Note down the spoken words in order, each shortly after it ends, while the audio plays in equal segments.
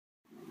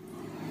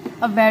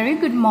A very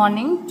good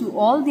morning to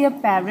all dear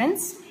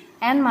parents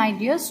and my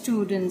dear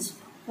students.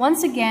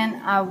 Once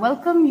again, I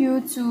welcome you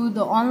to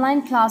the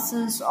online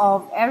classes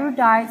of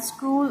Erudite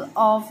School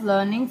of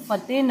Learning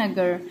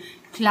Fatehnagar,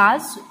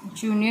 class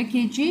Junior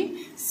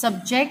KG,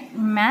 subject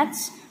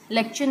Maths,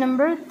 lecture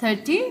number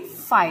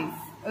 35.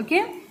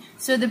 Okay,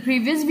 so the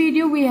previous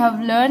video we have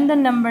learned the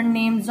number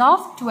names of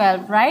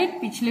 12, right?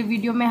 पिछले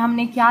video में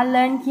हमने क्या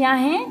learn किया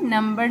है?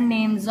 Number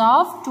names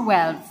of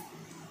 12.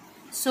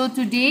 So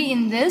today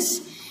in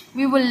this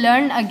we will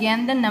learn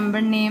again the number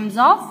names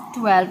of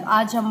 12.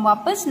 आज हम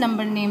वापस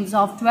number names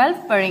of 12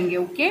 पढ़ेंगे.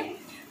 Okay,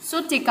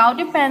 so take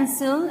out a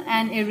pencil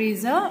and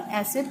eraser.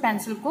 ऐसे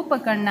pencil को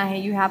पकड़ना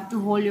है. You have to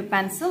hold your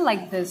pencil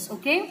like this.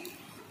 Okay,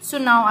 so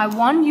now I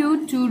want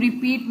you to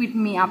repeat with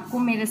me. आपको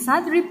मेरे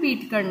साथ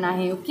repeat करना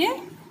है. Okay,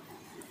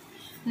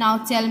 now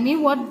tell me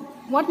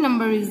what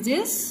number is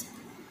this?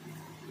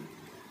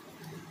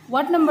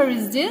 What number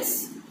is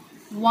this?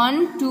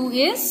 1, 2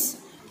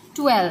 is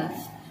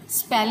 12.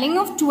 Spelling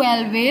of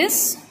 12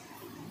 is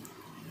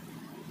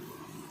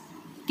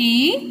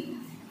T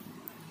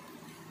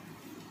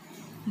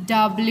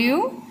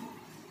W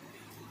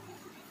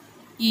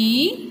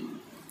E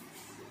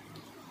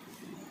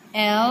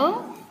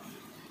L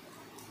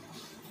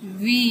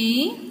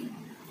V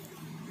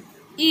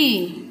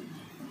E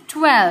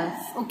 12.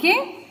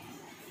 Okay,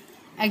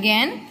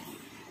 again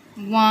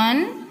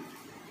 1,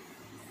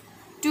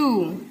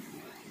 2,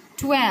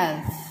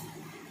 12.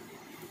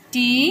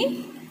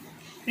 T,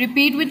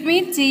 repeat with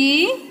me,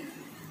 T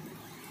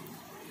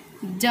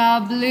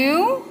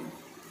W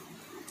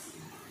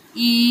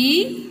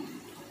E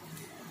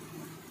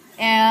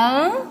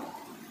L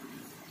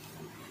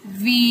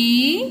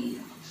V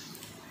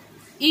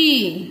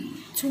E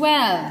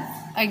 12.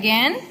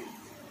 Again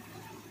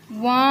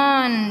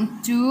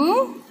 1,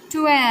 2,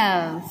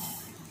 12.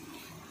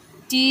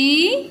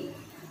 T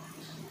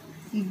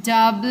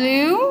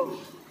W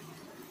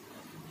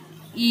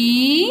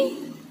E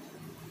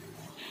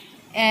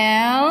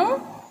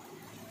L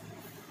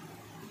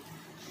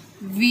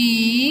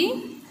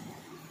V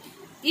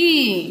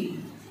E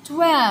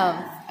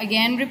 12.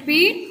 Again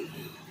repeat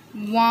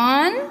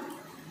 1,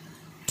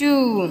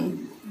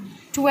 2,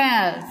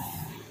 12.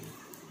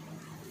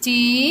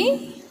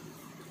 T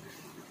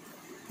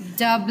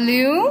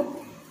W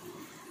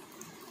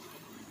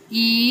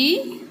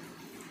E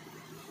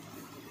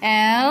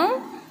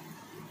L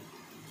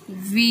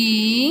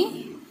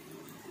V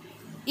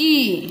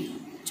E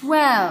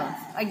 12.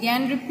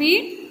 Again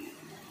repeat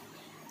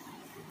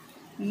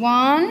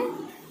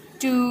 1,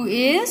 2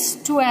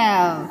 is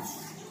 12.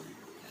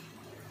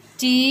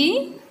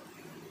 T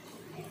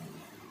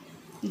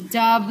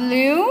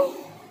W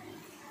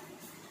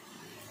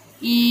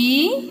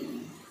E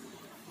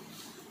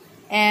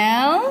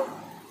L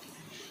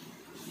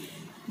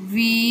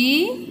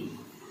V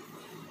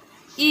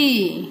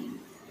E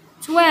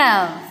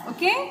 12.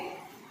 Okay,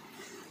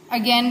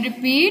 again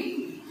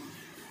repeat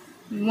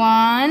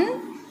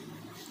 1,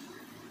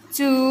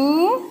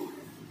 2,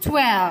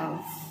 12.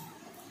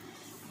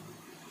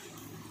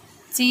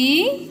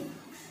 T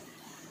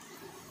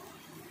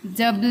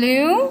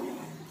W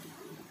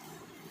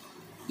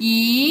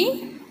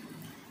E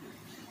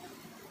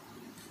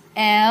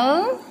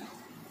L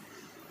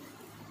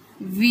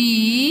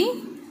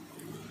V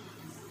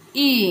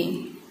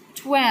E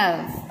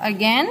 12.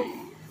 Again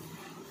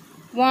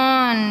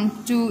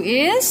 1, 2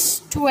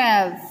 is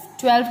 12.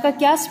 12 का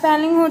क्या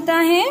spelling होता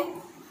है?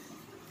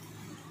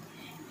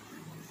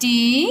 T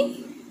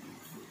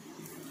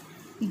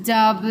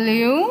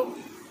W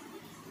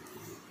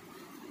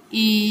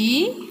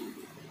E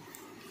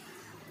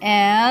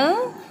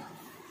L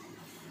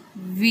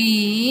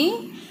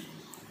V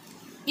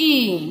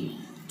E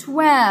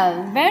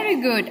 12. Very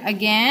good.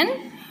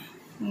 Again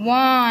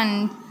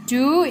 1,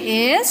 2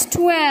 is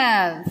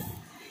 12.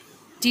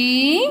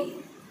 T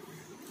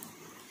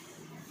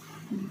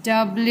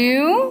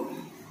W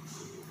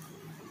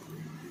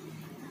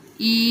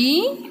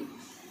E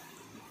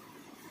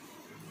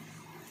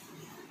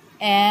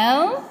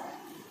L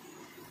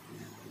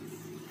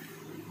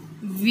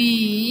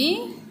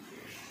V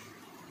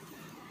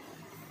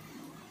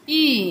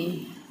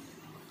E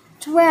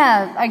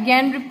 12.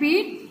 Again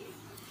repeat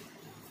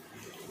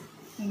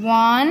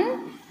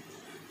 1,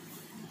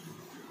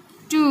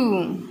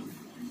 2,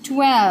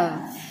 12.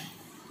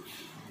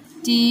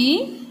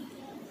 T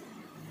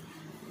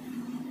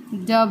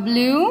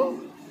W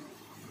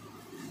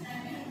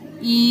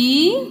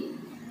E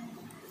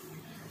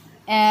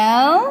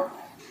L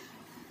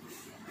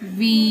V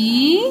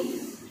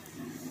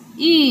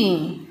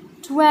E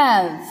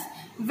 12.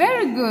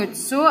 Very good.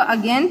 So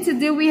again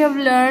today we have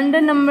learned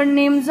the number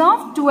names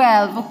of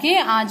 12. Okay,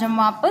 आज हम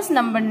वापस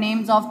number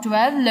names of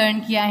 12 learn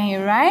किया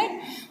है,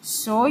 right?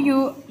 So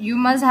you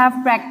must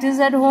have practice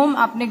at home.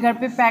 आपने घर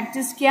पे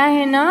practice किया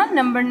है ना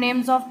number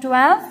names of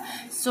 12.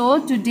 So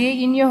today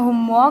in your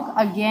homework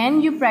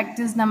again you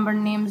practice number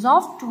names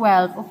of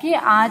 12. Okay,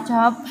 आज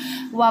हम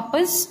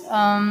वापस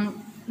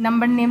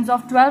नंबर नेम्स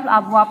ऑफ 12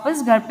 आप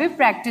वापस घर पे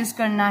प्रैक्टिस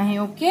करना है.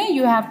 Okay,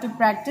 you have to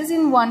practice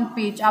in 1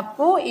 page.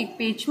 आपको एक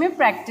पेज में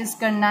प्रैक्टिस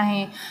करना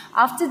है.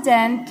 After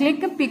that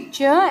click a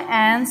picture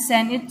and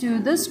send it to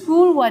the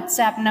school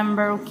WhatsApp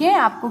number. Okay,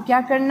 आपको क्या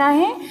करना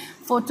है,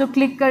 फ़ोटो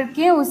क्लिक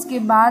करके उसके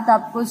बाद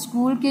आपको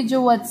स्कूल के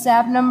जो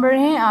व्हाट्सएप नंबर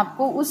हैं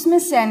आपको उसमें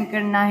सेंड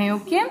करना है.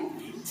 Okay,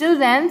 till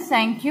then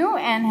thank you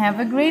and have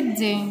a great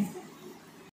day.